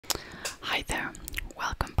Hi there,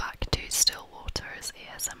 welcome back to Stillwater's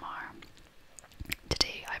ASMR.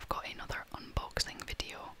 Today I've got another unboxing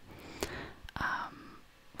video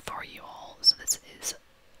for you all. So this is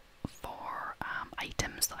for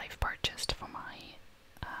items that I've purchased for my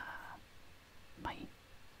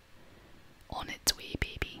on its way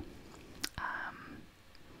baby,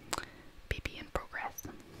 baby in progress.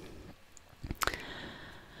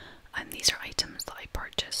 And these are items that I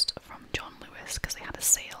purchased from John Lewis because they had a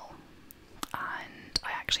sale. And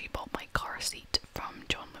I actually bought my car seat from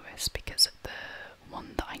John Lewis because the one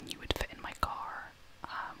that I knew would fit in my car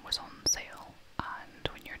was on sale. And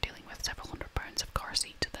when you're dealing with several £100s of car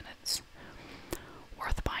seat, then it's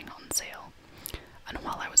worth buying it on sale. And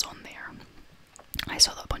while I was on there, I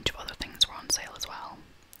saw that a bunch of other things were on sale as well.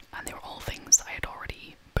 And they were all things that I had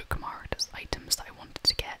already bookmarked as items that I wanted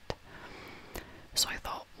to get. So I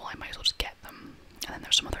thought, well, I might as well just get them. And then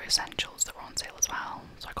there's some other essentials that were on sale as well,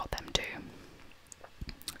 so I got them too.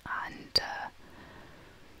 And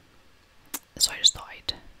so I just thought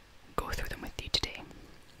I'd go through them with you today.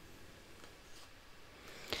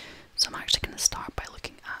 So I'm actually going to start by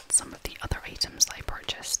looking at some of the other items that I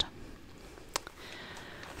purchased.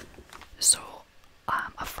 So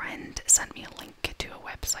a friend sent me a link to a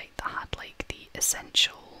website that had like the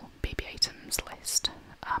essential baby items list.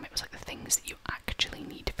 It was like the things that you actually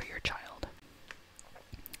need for your child.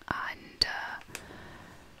 And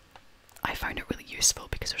I found it really useful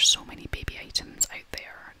because there's so many baby items out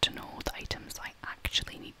there. To know the items I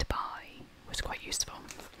actually need to buy was quite useful.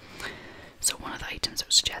 So one of the items that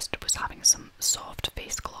was suggested was having some soft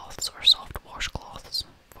face cloths or soft washcloths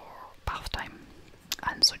for bath time.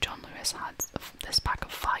 And so John Lewis had this pack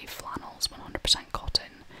of 5 flannels, 100%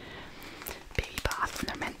 cotton, baby bath, and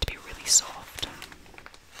they're meant to be really soft.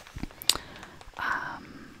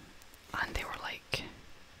 And they were like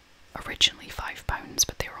originally £5,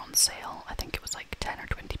 but they were on sale. I think it was like 10 or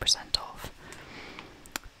 20% off.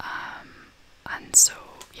 And so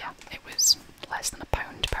yeah, it was less than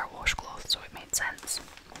 £1 per washcloth, so it made sense.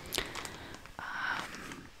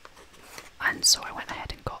 And so I went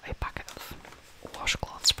ahead and got a packet of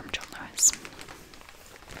washcloths from John Lewis.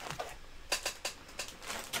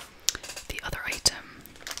 The other item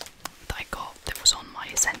that I got that was on my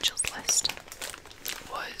essentials list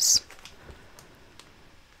was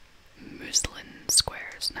muslin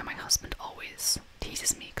squares. Now my husband always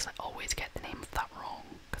teases me because I always get the name of that wrong,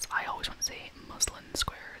 because I always want to say muslin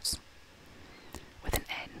squares with an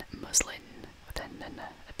N, muslin with an N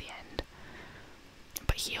at the end,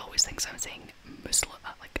 but he always thinks I'm saying Muslim,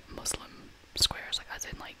 like Muslim squares, like as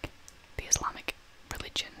in like the Islamic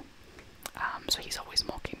religion. So he's always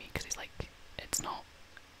mocking me because he's like, it's not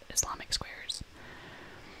Islamic squares,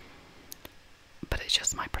 but it's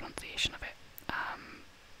just my pronunciation of it.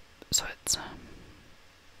 So it's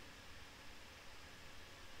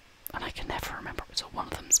and I can never remember. So one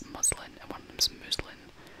of them's muslin and one of them's muslin,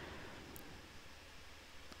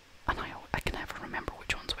 and I can never remember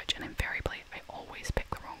which one's which. And invariably, I always pick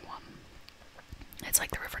the wrong one. It's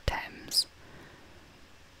like the River Thames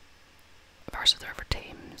versus the River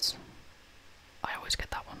Thames. I always get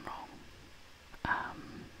that one wrong.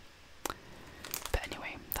 But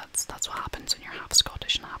anyway, that's what happens when you're half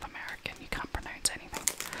Scottish and half American. You can't pronounce anything.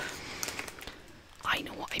 I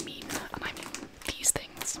know what I mean, and I mean these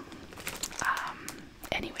things.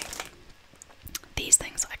 Anyway, these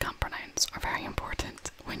things I can't pronounce are very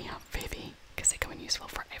important when you have a baby, because they come in useful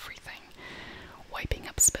for everything. Wiping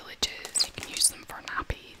up spillages, you can use them for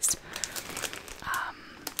nappies,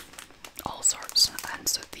 all sorts. And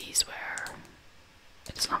so these were,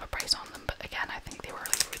 it doesn't have a price on them, but again I think they were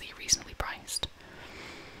like really reasonably priced.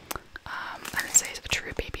 And it says a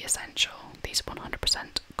true baby essential. These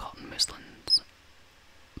 100% cotton muslins,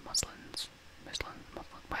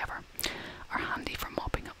 whatever, are handy for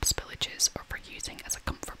mopping up spillages or for using as a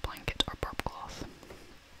comfort blanket or burp cloth.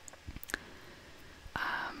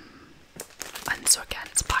 And so again,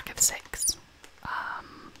 it's a pack of 6.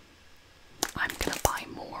 I'm gonna buy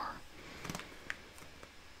more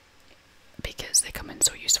because they come in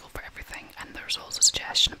so useful for everything, and there's also a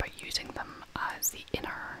suggestion about using them as the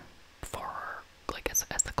inner for, like as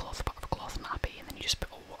the cloth part of a cloth nappy, and then you just put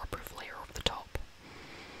a waterproof layer over the top.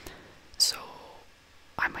 So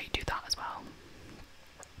I might do that as well,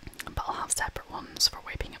 but I'll have separate ones for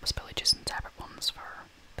wiping up spillages and separate ones for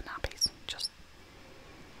the nappies, just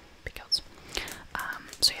because.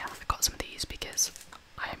 So yeah, I've got some of these because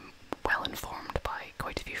I'm well informed by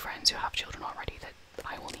quite a few friends who have children already that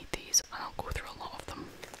I will need these, and I'll go through a lot of them.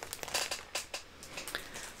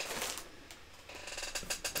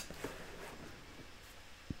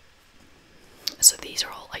 So these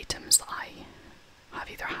are all items that I have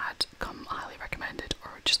either had come become highly recommended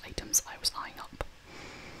or just items I was eyeing up.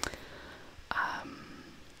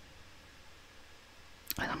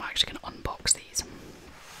 And I'm actually going to unbox these.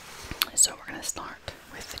 So we're going to start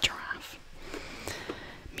with the giraffe.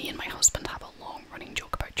 Me and my husband have a long running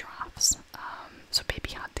joke about giraffes, so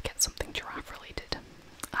baby had to get something giraffe related.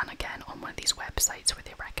 And again, on one of these websites where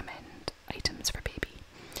they recommend items for baby,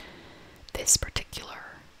 this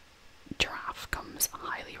particular giraffe comes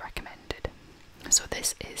highly recommended. So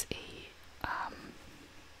this is a,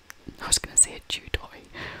 I was going to say a chew toy.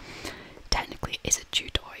 Technically it is a chew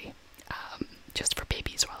toy, just for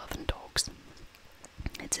babies rather than dogs.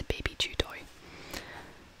 It's a baby chew toy.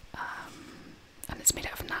 And it's made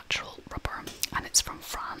out of natural rubber, and it's from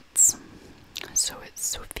France. So it's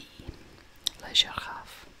Sophie Le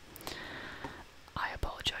Giraffe. I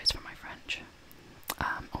apologise for my French.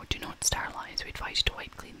 Oh, do not sterilise. We advise you to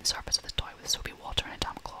wipe clean the surface of the toy with soapy water and a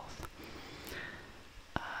damp cloth.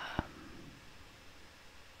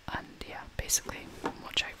 And yeah, basically,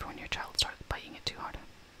 watch out for when your child starts biting it too hard.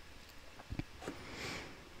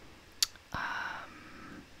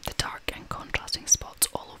 The dark and contrasting spots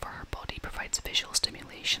all over her body provides visual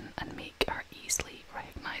stimulation and make her easily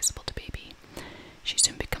recognisable to baby. She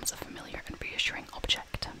soon becomes a familiar and reassuring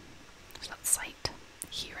object. So that's sight,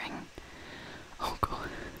 hearing. Oh god,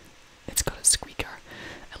 it's got a squeaker.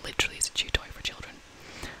 It literally is a chew toy for children.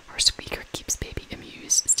 Her squeaker keeps baby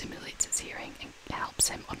amused, stimulates his hearing, and helps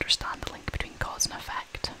him understand the link between cause and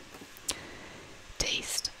effect.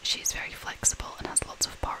 Taste. She is very flexible and has lots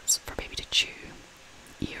of parts for baby to chew.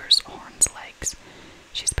 Ears, horns, legs.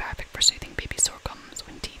 She's perfect for soothing baby sore gums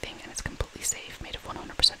when teething, and is completely safe, made of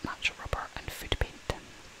 100% natural rubber and food paint.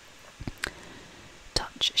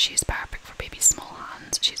 Touch. She is perfect for baby's small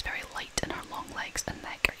hands. She's very light, and her long legs and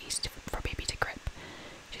neck are easy for baby to grip.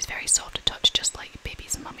 She's very soft to touch, just like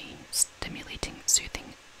baby's mummy, stimulating,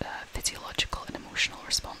 soothing physiological and emotional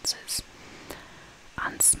responses.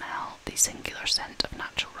 And smell. The singular scent of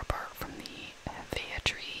natural rubber from the Heya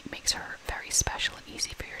tree makes her very special and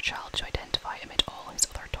easy for your child to identify amid all his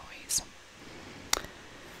other toys.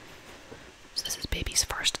 So this is baby's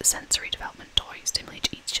first sensory development toy, stimulates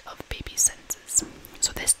each of baby's senses.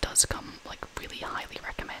 So this does come like really highly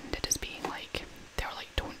recommended as being like, they're like,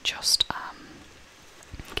 don't just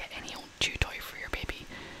get any old chew toy for your baby,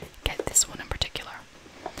 get this one in particular.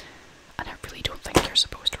 And I really don't think you're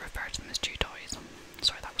supposed to refer to them as chew toys.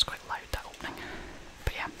 Sorry, that was quite loud, that opening.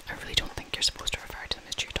 But yeah, I really don't think you're supposed to refer to them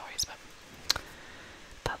as chew toys, but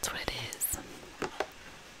that's what it is.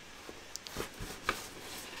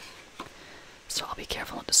 So I'll be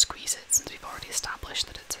careful not to squeeze it, since we've already established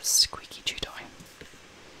that it's a squeaky chew toy.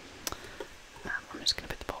 I'm just going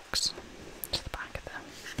to put the box to the back of them.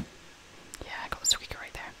 Yeah, I got the squeaker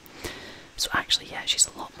right there. So actually, yeah, she's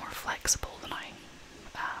a lot more flexible than I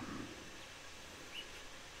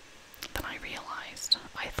realised.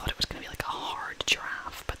 I thought it was going to be like a hard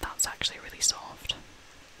giraffe, but that's actually really soft.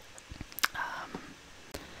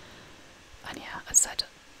 And yeah, as I said,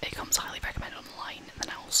 it comes highly recommended online, and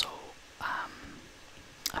then also,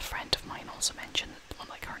 a friend of mine also mentioned that one,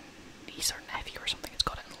 like her niece or nephew or something has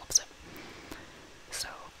got it and loves it. So,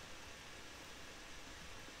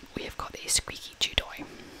 we have got a squeaky chew toy.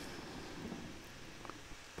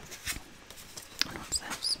 And what's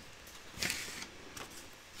this?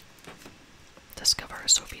 Discover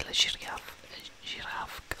Sophie Le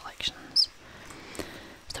Giraffe collections. So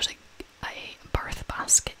there's a birth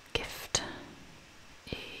basket gift,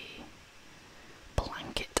 a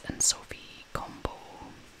blanket and Sophie combo.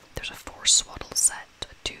 There's a 4 swaddle set,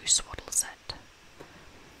 a 2 swaddle set.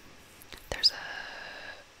 There's a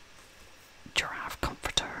giraffe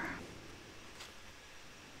comforter.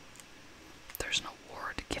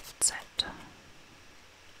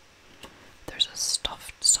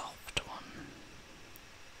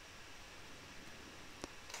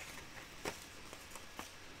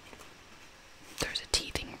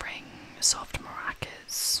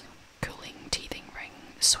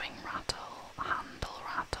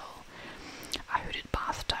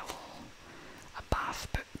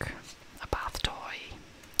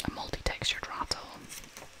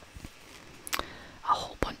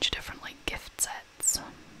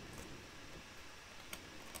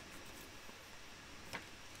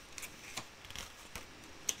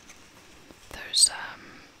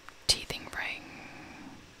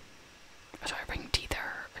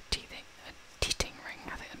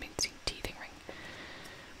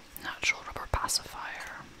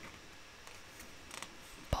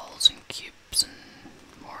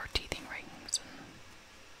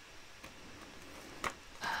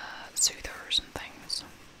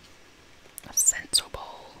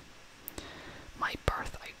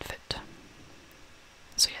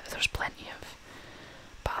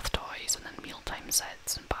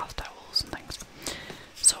 sets and bath towels and things.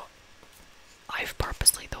 So I've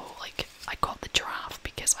purposely though, like, I got the giraffe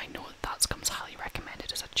because I know that comes highly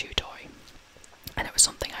recommended as a chew toy, and it was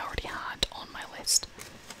something I already had on my list,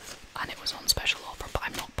 and it was on special offer. But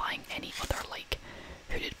I'm not buying any other like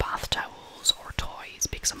hooded bath towels or toys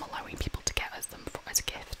because I'm allowing people to get them as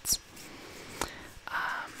gifts.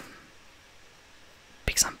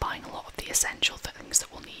 Because I'm buying a lot of the essential things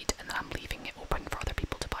that we'll need, and then I'm leaving it open for other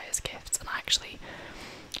people to buy as gifts. And actually,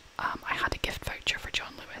 I had a gift voucher for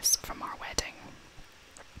John Lewis from our wedding,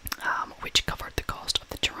 which covered the cost of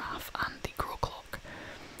the giraffe and the grow clock.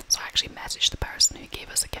 So I actually messaged the person who gave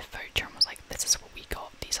us a gift voucher and was like, this is what we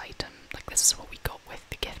got, these items, like this is what we got with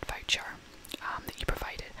the gift voucher that you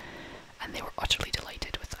provided. And they were utterly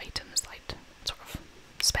delighted with the items that I'd sort of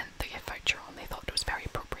spent the gift voucher on. They thought it was very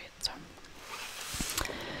appropriate. So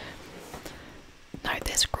now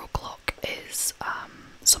this grow clock is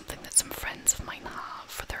something that some friends of mine have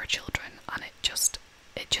for their children, and it just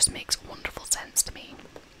makes wonderful sense to me.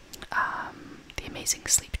 The amazing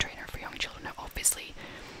sleep trainer for young children. Now obviously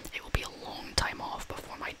it will be a long time off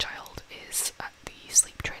before my child is at the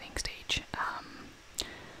sleep training stage,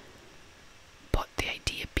 but the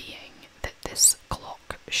idea being that this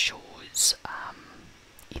clock shows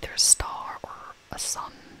either a star or a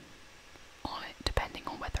sun on it, depending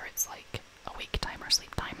on whether it's like awake time or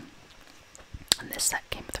sleep time. And this set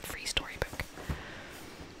came with a free storybook.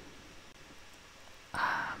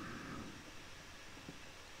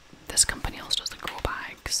 This company also does the grow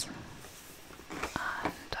bags.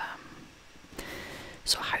 And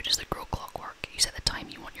so how does the grow clock work? You set the time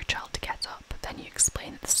you want your child to get up, then you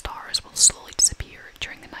explain that the stars will slowly disappear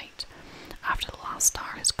during the night. After the last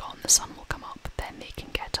star has gone, the sun will come up, then they can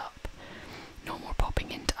get up. No more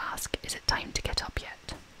popping in to ask, is it time to get up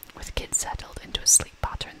yet? With kids settled into a sleep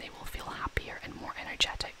pattern, they will feel happier and more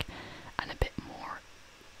energetic, and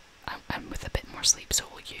with a bit more sleep, so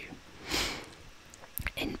will you.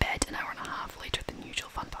 In bed an hour and a half later than usual.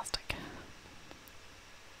 Fantastic.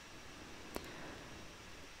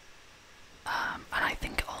 And I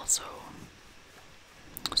think also,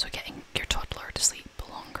 so getting your toddler to sleep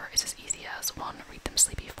longer is as easy as 1. Read them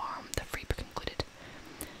Sleepy Farm, the free book included.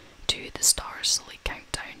 2. The stars slowly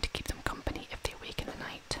count down to keep them company if they wake in the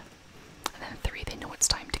night. And then 3. They know it's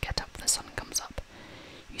time to get up when the sun comes up.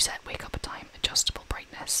 You set wake up time, adjustable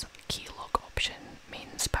brightness, key lock option,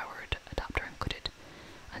 mains powered, adapter included,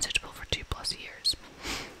 and suitable for 2+ years.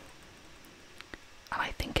 And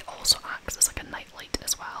I think it also acts as like a night light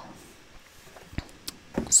as well.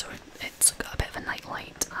 So it's got a bit of a night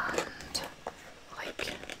light, and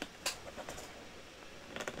like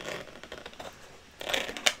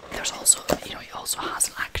there's also, you know, it also has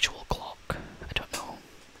an actual clock. I don't know.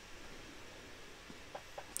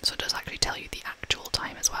 So it does actually tell you the actual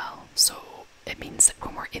time as well. So it means that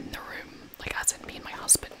when we're in the room, like as in me and my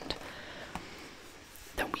husband,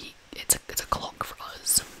 then it's a clock for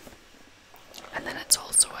us. And then it's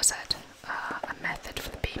also, as I said, a method for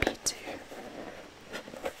the baby to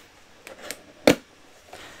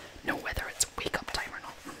know whether it's wake up time or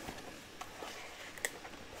not.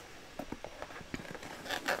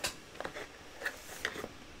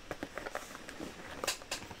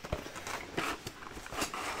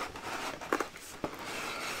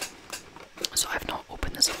 So I've not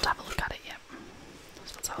opened this up to have a look at it yet.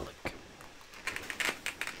 So let's have a look.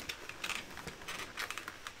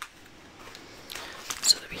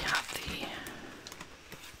 So that we have the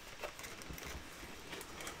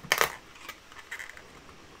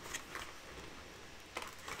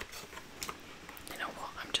you know what,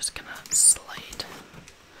 I'm just gonna slide.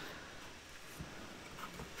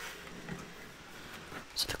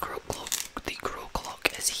 So the grow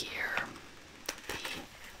clock is here. The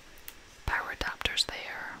power adapter's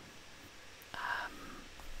there.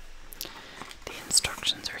 The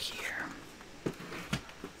instructions are here.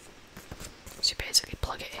 So you basically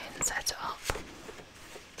plug it in, set it up.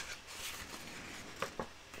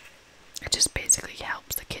 It just basically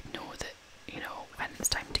helps the kid know that, you know, when it's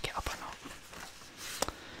time to get up or not.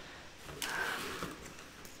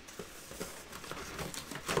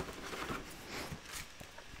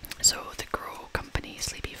 So the Grow Company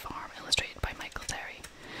Sleepy Farm, illustrated by Michael Terry.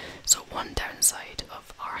 So one downside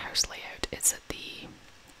of our house layout is that the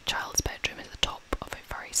child's bedroom is at the top of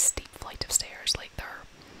a very steep flight of stairs. Like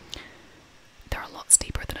they're a lot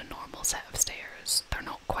steeper than a normal set of stairs. They're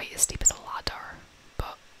not quite as steep as a ladder,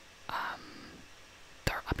 but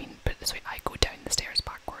I mean, put it this way, I go down the stairs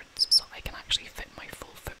backwards, so I can actually fit my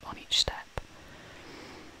full foot on each step.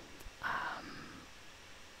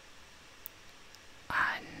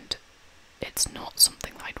 And it's not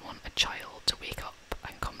something that I'd want a child to wake up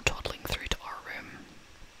and come toddling through to our room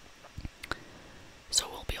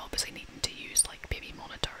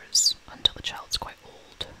monitors until the child's quite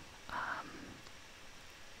old,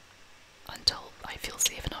 until I feel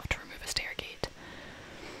safe enough to remove a stair gate,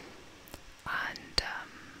 and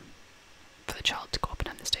for the child to go up and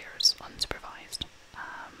down the stairs unsupervised.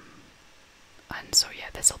 And so yeah,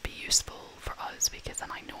 this will be useful for us because then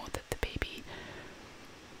I know that the baby,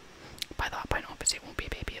 by that point obviously it won't be a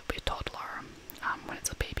baby, it'll be a toddler. When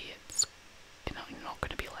it's a baby, it's, you know, you're not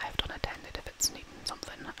going to be left unattended if it's needing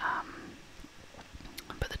something.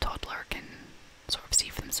 But the toddler can sort of see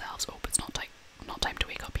for themselves, oh, it's not time to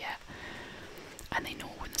wake up yet. And they know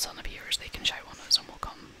when the sun appears, they can shout on us and we'll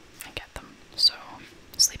come and get them. So,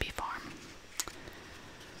 Sleepy Farm.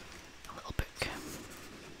 A little book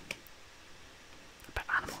about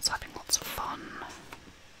animals having lots of fun.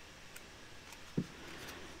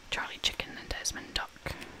 Charlie Chicken and Desmond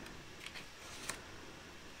Duck.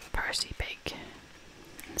 Percy Pig.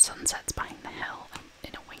 And the sun sets behind the hill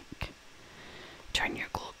in a wink. Turn your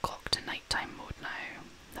glow clock to nighttime mode now.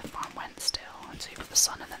 The farm went still, and so you've got the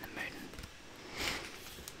sun and then the moon.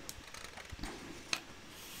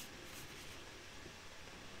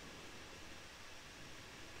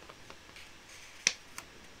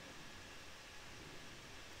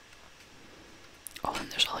 Oh,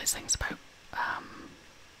 and there's all these things about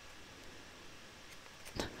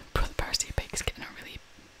Percy Pig's getting a really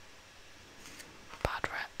bad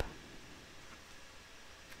rep.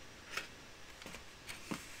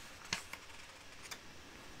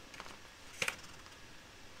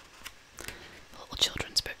 The little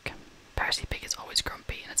children's book. Percy Pig is always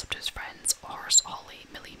grumpy and it's up to his friends Horse, Holly,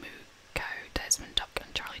 Millie Moo, Cow, Desmond Duck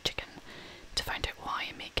and Charlie Chicken to find out why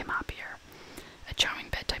and make him happier. A charming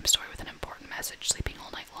bedtime story with an important message. Sleeping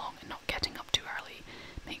all night long and not getting up too early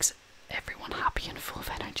makes everyone happy and full of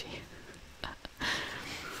energy.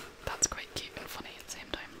 That's quite cute and funny at the same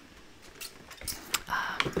time.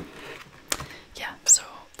 Yeah, so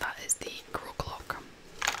that is the Grow Clock.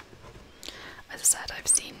 As I said, I've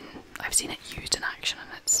seen it used in action and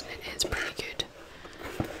it is pretty good.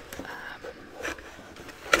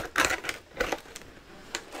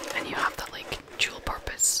 And you have that like dual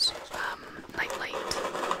purpose night light.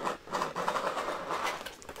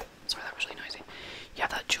 Sorry, that was really noisy. You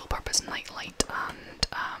have that dual purpose night light and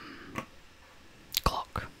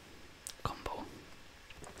clock combo.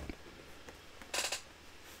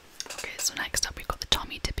 Okay, so next up we've got the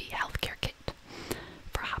Tommy Tippy Healthcare Kit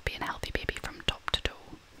for a happy and healthy baby from top to toe.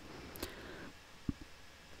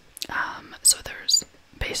 So there's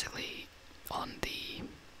basically on the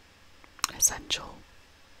essential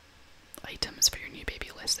items for your new baby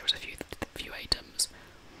list, there was a few items.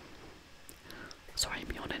 Sorry,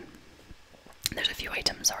 I'm yawning. There's a few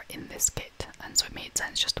items that are in this kit, and so it made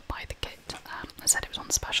sense just to buy the kit. I said it was on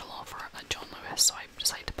special offer at John Lewis, so I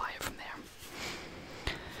decided to buy it from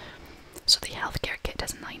there. So the healthcare kit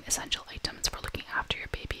has 9 essential items for looking after your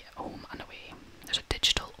baby at home and away. There's a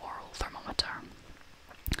digital oral thermometer,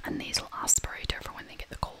 a nasal aspirator for when they get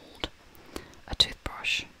the cold, a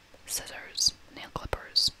toothbrush, scissors, nail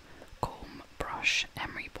clippers, comb, brush,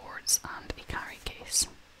 emery boards, and a carry case.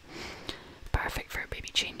 Perfect for a baby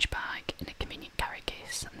change bag in a convenient carry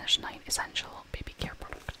case, and there's 9 essential baby care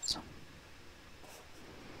products.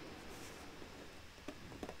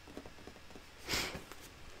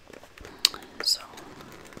 So,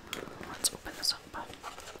 let's open this up.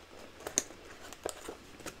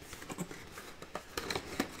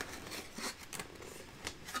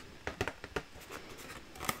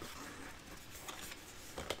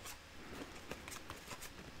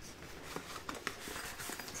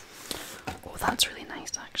 Oh, that's really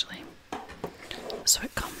nice actually. So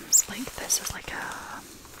it comes like this is like a,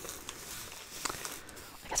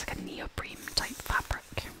 I guess like a neoprene type fabric.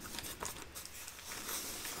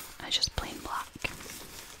 And it's just plain black.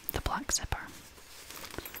 The black zipper.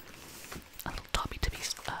 A little Tommy Tippy,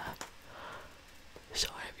 sorry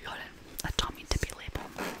I've got it. A Tommy Tippy label.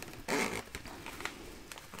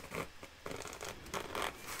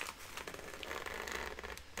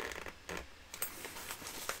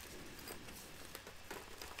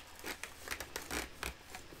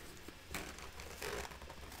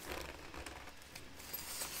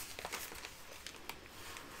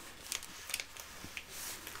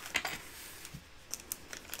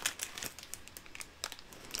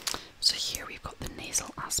 So here we've got the nasal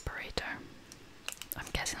aspirator. I'm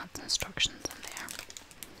guessing that's instructions in there.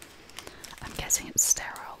 I'm guessing it's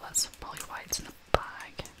sterile, that's probably why it's in a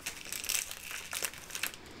bag.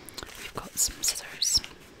 We've got some scissors.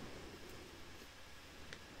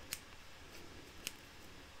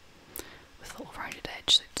 With a little rounded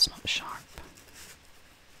edge so it's not sharp.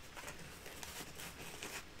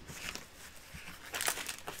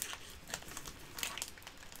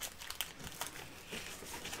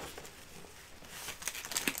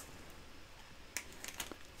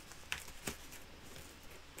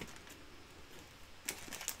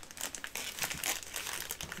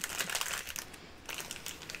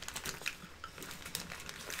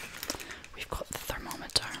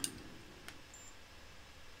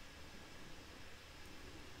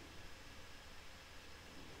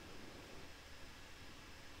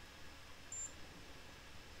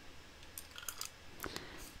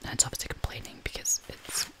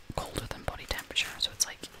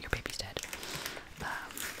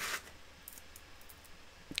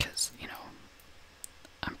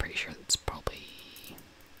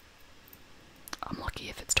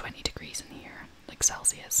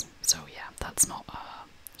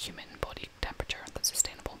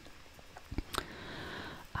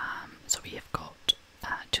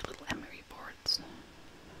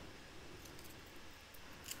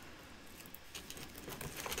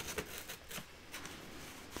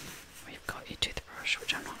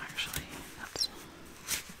 actually. That's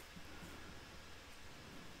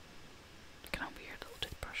kind of weird little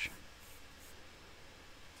toothbrush.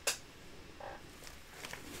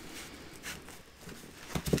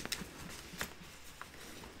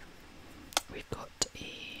 We've got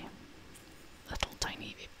a little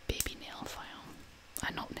tiny baby nail file.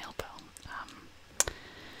 Not nail file,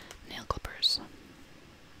 nail clippers.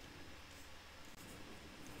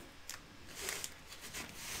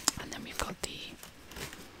 And then we've got the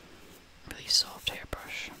really soft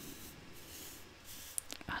hairbrush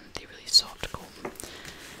and the really soft comb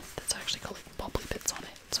that's actually got like bobbly bits on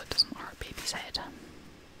it so it doesn't hurt baby's head.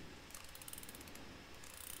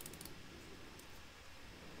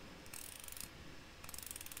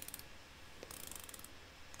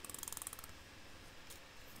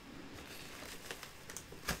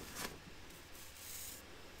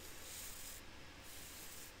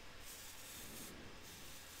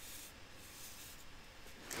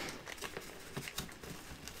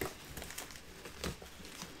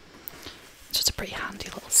 So it's a pretty handy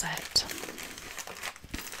little set.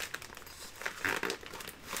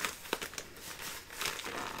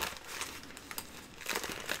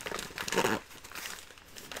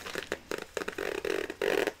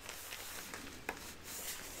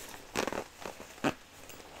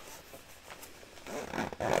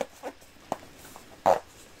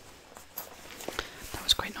 That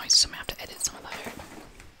was quite nice, so I have to edit some of that out.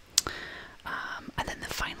 And then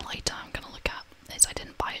the final item I'm going to look at is, I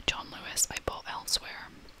didn't buy at John Lewis, I bought elsewhere.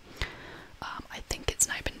 I think it's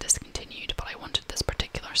now been discontinued, but I wanted this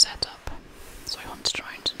particular setup, so I hunted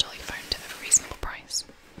around until I found it at a reasonable price.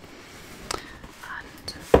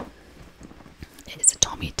 And it is a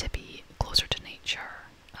Tommy Tippy Closer to Nature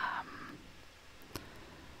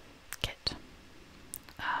kit.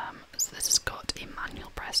 So this has got a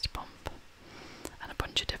manual breast pump and a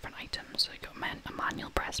bunch of different items. So you've got a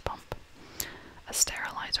manual breast pump, a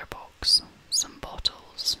sterilizer box, some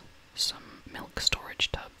bottles, some milk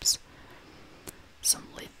storage tubs, some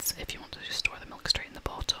lids if you want to just store the milk straight in the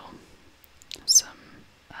bottle, some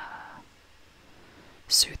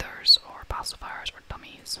soothers or pacifiers or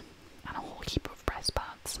dummies, and a whole heap of breast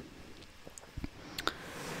pads.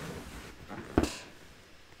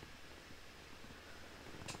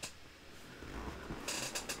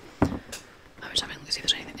 I was having a look to see if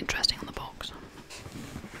there's anything interesting on the box.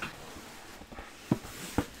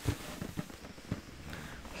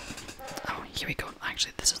 Oh, here we go.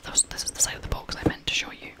 Actually, this is the side of the box I meant to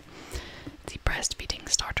show you. The breastfeeding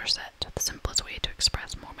starter set, the simplest way to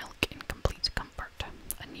express more milk in complete comfort.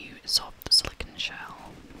 A new soft silicone shell.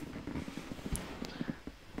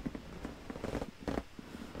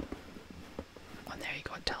 And there you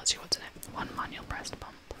go, it tells you what's in it. One manual breast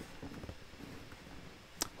pump,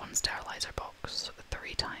 one sterilizer box,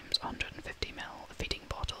 3 times 150ml feeding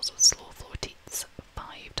bottles of slow flow teats,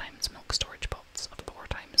 5 times milk storage pots, 4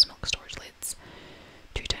 times milk storage lids,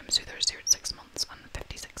 2 times soothers 0 to 6 months, and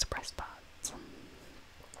 56 breast pads.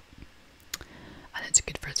 And it's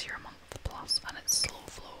good for 0 month plus, and it's slow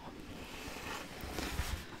flow.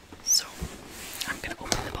 So I'm gonna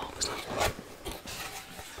open the box up.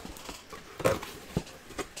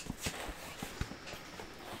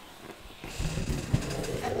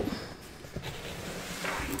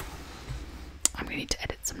 I'm going to need to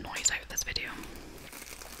edit some noise out of this video.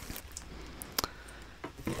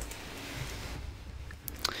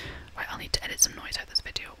 Right, I'll need to edit some noise out of this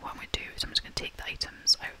video. What I'm going to do is I'm just going to take the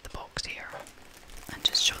items out of the box here and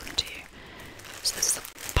just show them to you. So this is a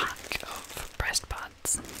pack of breast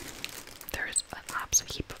pads. There is an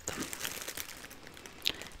absolute heap of them.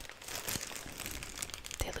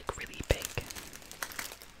 They look really big.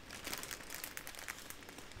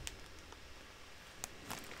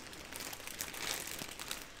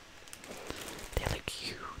 They look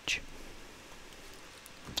huge.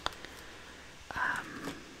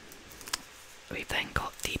 We've then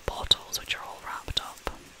got the bottles, which are all wrapped up.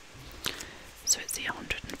 So it's the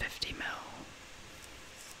 150ml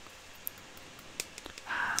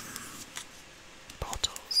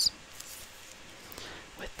bottles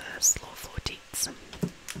with the slow flow teats. And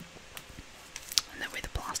that way the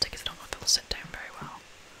plastic is, I don't know if it'll sit down very well.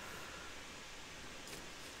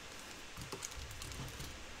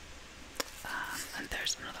 And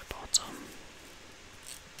there's another bottle.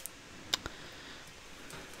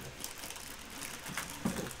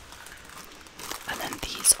 And then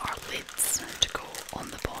these are lids to go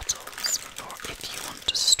on the bottles, or if you want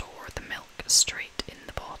to store the milk straight in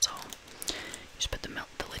the bottle, you just put the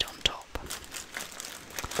lid on top,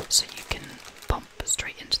 so you can pump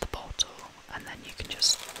straight into the bottle, and then you can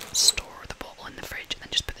just store the bottle in the fridge, and then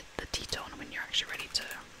just put the teat on when you're actually ready to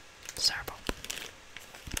serve up.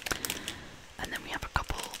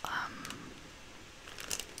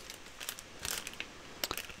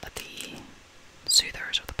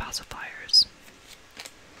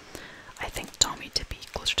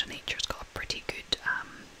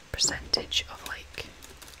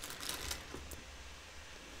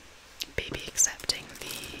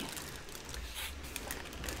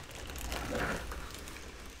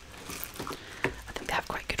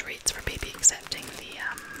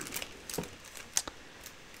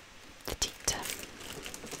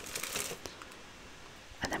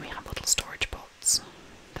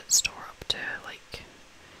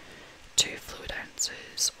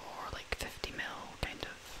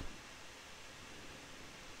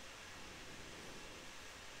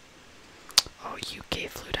 UK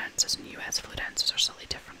fluid ounces and US fluid ounces are slightly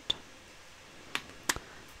different.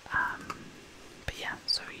 But yeah,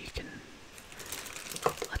 so you can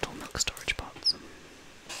little milk storage pots.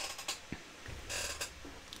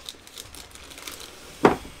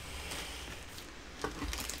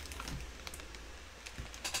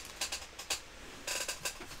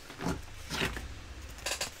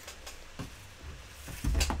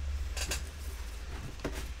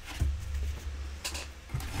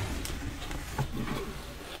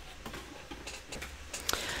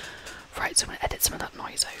 Right, so I'm going to edit some of that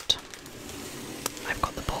noise out. I've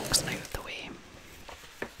got the box out of the way.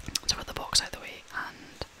 So I've got the box out of the way,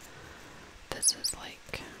 and this is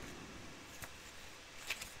like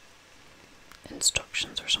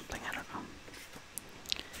instructions or something, I don't know.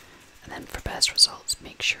 And then for best results,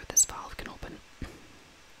 make sure this valve can open.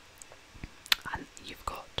 And you've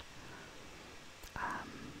got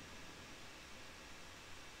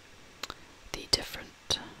the different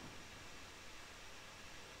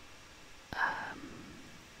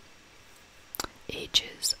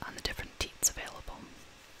ages and the different teats available.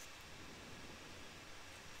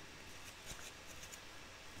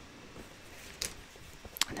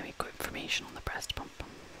 And then we've got information on the breast pump.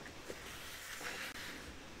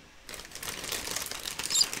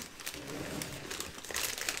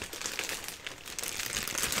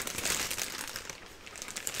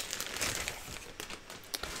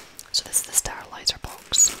 So this is the sterilizer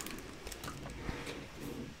box.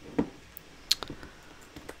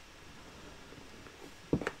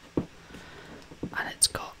 And it's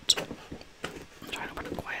got, I'm trying to open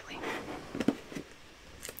it quietly.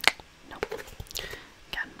 No.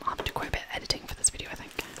 Again, I'll have to do quite a bit of editing for this video, I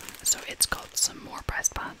think. So it's got some more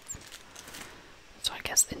breast pads. So I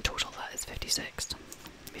guess in total that is 56.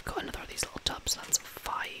 We've got another of these little tubs, that's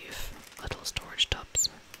 5 little storage tubs.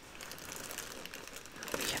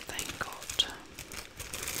 We have then got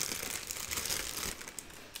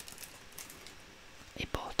a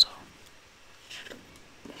bottle.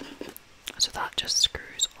 So that just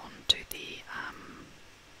screws onto the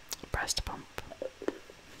breast pump.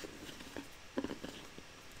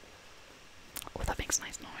 Oh, that makes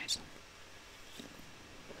nice noise.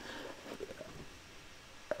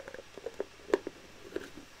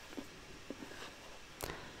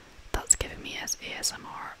 That's giving me as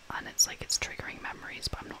ASMR, and it's like it's triggering memories,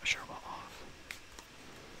 but I'm not sure what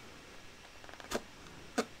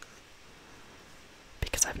of.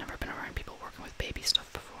 Because I've never been around people working with baby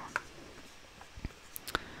stuff before.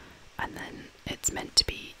 And then it's meant to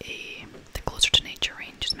be the closer to nature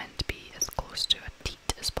range is meant to be as close to a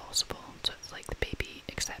teat as possible, so it's like the baby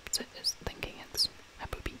accepts it as thinking it's a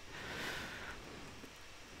booby.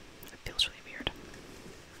 It feels really weird.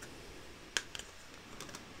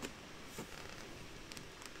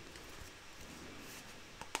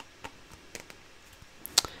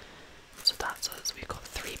 So that's us, we've got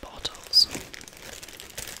 3 bottles.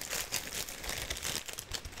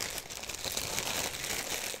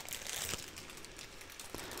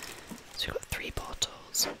 So we've got 3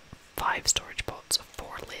 bottles, 5 storage pots, 4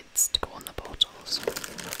 lids to go on the bottles.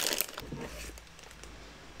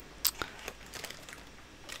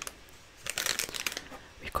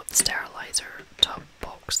 We've got the sterilizer tub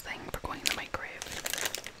box thing for going in the microwave.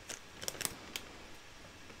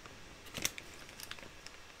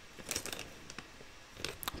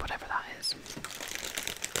 Whatever that is.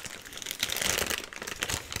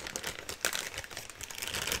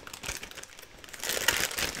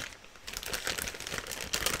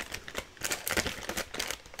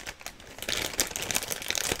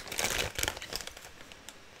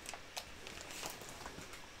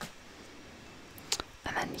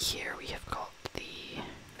 And then here we have got the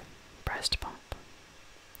breast pump.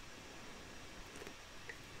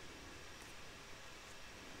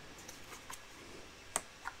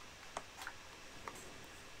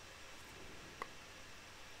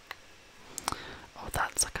 Oh,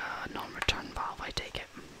 that's like a non-return valve, I take it.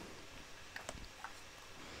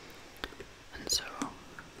 And so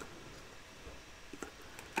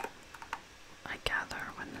I gather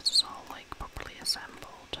when this is all like properly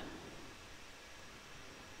assembled,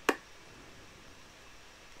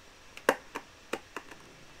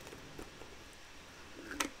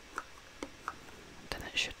 then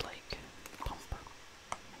it should like pump.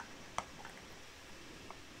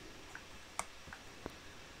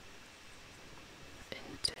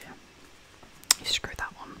 Into, you screw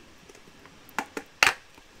that one.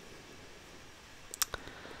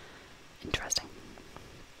 Interesting.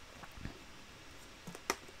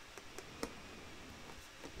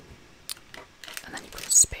 And then you've got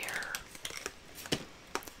a spare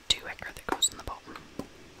 2-wicker that goes in the bottom.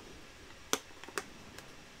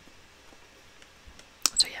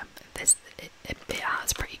 it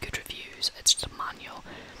has pretty good reviews. It's just a manual.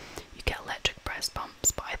 You get electric breast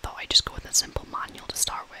pumps, but I thought I'd just go with a simple manual to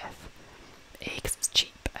start with. A, because it's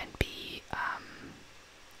cheap, and B,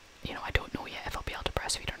 you know, I don't know yet if I'll be able to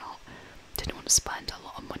breastfeed or not. Didn't want to spend a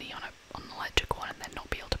lot of money on an electric one and then not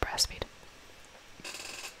be able to breastfeed.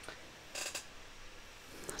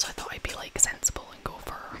 So I thought I'd be like sensible and go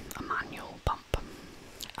for a manual pump.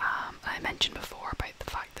 I mentioned before about the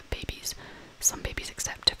fact that some babies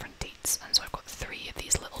accept different teats, and so I've got 3 of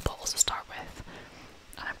these little bottles to start with,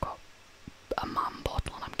 and I've got a mum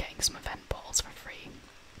bottle, and I'm getting some event bottles for free.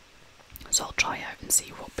 So I'll try out and see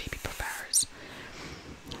what baby prefers,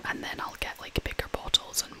 and then I'll get like bigger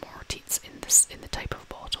bottles and more teats in the type of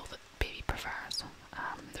bottle that baby prefers.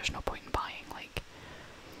 There's no point in buying like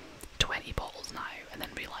 20 bottles now and then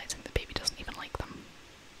realising the baby doesn't even like them.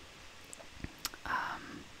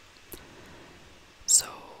 So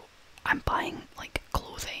I'm buying like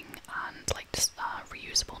clothing and like just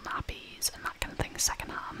reusable nappies and that kind of thing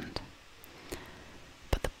second hand.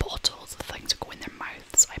 But the bottles, the things that go in their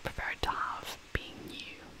mouths, I preferred to have being new.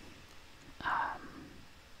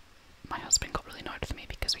 My husband got really annoyed with me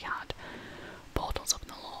because we had bottles up in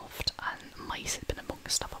the loft and mice had been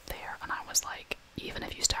amongst stuff up there, and I was like, even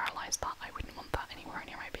if you sterilise that, I wouldn't want that anywhere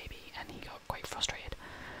near my baby, and he got quite frustrated.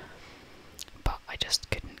 But I just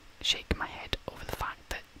couldn't shake my head over the fact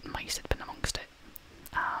that mice had been amongst it.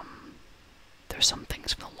 There's some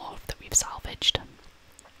things from the loft that we've salvaged,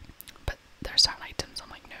 but there are certain items I'm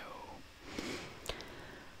like, no.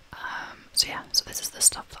 So yeah, so this is the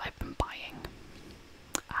stuff that I've been buying.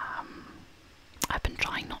 I've been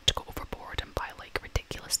trying not to go overboard and buy like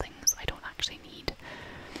ridiculous things I don't actually need.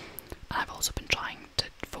 And I've also been trying to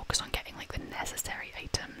focus on getting like the necessary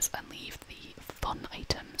items and leave the fun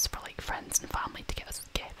items for like friends and family to get us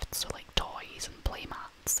gifts, so like toys and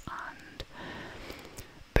playmats and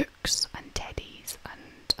books and teddies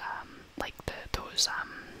and like those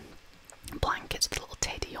blankets with a little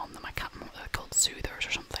teddy on them. I can't remember what they're called, soothers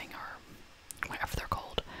or something, or whatever they're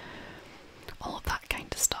called. All of that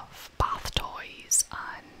kind of stuff, bath toys,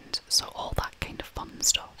 and so all that kind of fun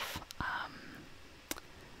stuff.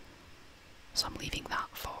 So I'm leaving that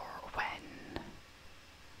for when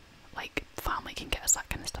like family can get us that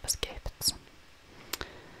kind of stuff as gifts.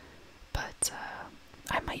 But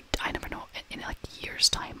I never know, in like a year's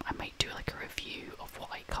time I might do like a review of what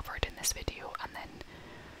I covered in this video and then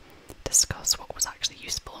discuss what was actually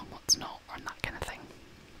useful and what's not, or that kind of thing.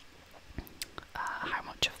 How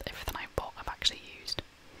much of everything I bought I've actually used.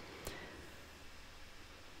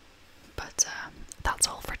 But that's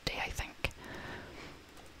all for today, I think.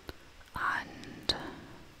 And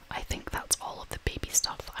I think that's all of the baby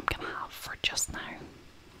stuff that I'm gonna have for just now.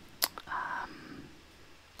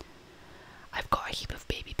 I've got a heap of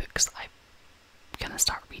baby books that I'm gonna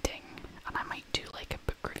start reading, and I might do like a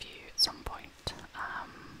book review at some point.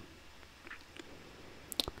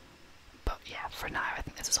 But yeah, for now I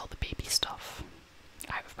think this is all the baby stuff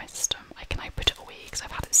out of my system. I can now put it away because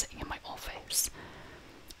I've had it sitting in my office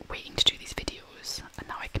waiting to do these videos, and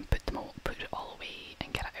now I can put it all away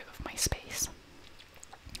and get it out of my space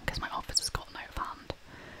because my office has gotten out of hand.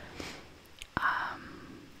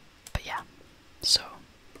 But yeah, so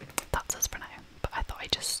that's us for now. But I thought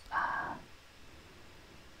I'd just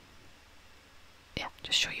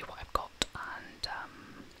just show you what I've got,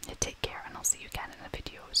 and take care, and I'll see you again in a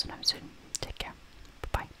video sometime soon.